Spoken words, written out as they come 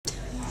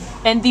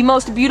And the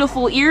most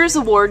beautiful ears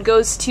award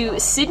goes to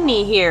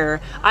Sidney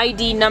here,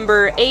 ID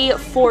number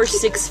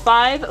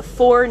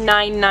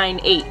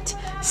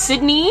A4654998.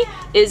 Sidney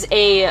is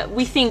a,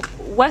 we think,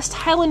 West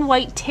Highland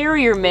White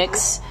Terrier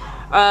mix,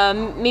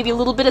 maybe a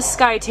little bit of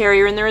Skye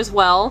Terrier in there as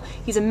well.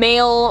 He's a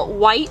male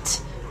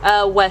white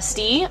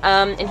Westie,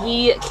 and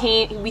we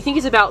think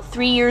he's about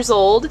 3 years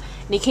old, and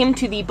he came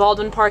to the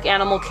Baldwin Park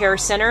Animal Care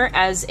Center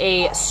as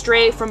a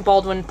stray from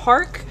Baldwin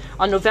Park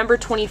on November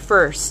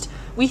 21st.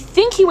 We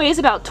think he weighs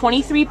about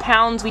 23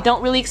 pounds. We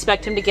don't really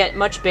expect him to get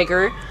much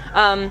bigger.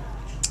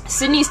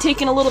 Sydney's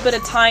taken a little bit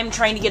of time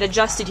trying to get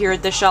adjusted here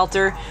at the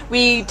shelter.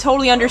 We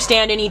totally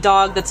understand any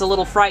dog that's a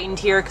little frightened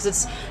here because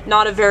it's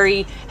not a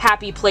very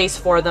happy place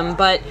for them,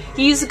 but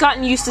he's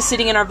gotten used to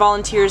sitting in our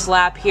volunteer's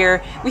lap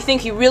here. We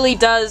think he really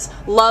does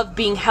love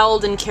being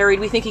held and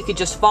carried. We think he could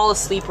just fall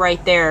asleep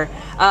right there.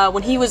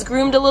 When he was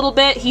groomed a little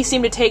bit, he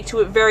seemed to take to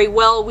it very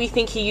well. We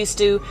think he used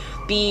to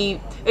be,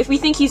 we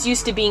think he's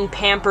used to being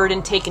pampered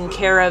and taken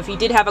care of. He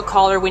did have a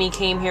collar when he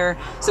came here,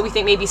 so we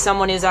think maybe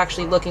someone is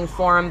actually looking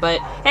for him,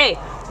 but hey,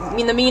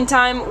 in the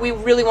meantime, we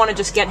really want to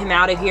just get him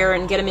out of here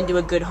and get him into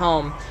a good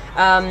home.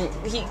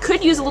 He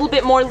could use a little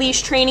bit more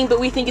leash training,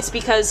 but we think it's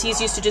because he's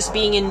used to just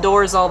being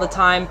indoors all the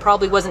time,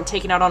 probably wasn't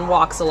taken out on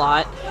walks a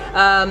lot.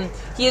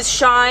 He is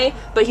shy,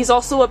 but he's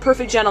also a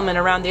perfect gentleman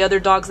around the other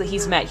dogs that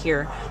he's met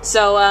here.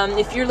 So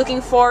if you're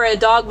looking for a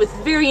dog with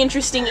very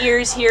interesting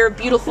ears here,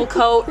 beautiful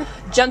coat,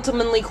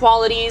 gentlemanly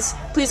qualities,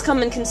 please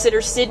come and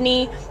consider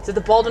Sidney to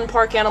the Baldwin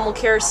Park Animal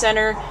Care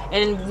Center,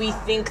 and we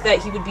think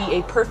that he would be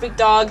a perfect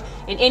dog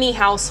in any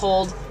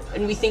household,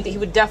 and we think that he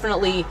would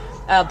definitely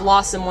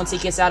blossom once he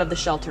gets out of the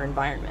shelter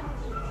environment.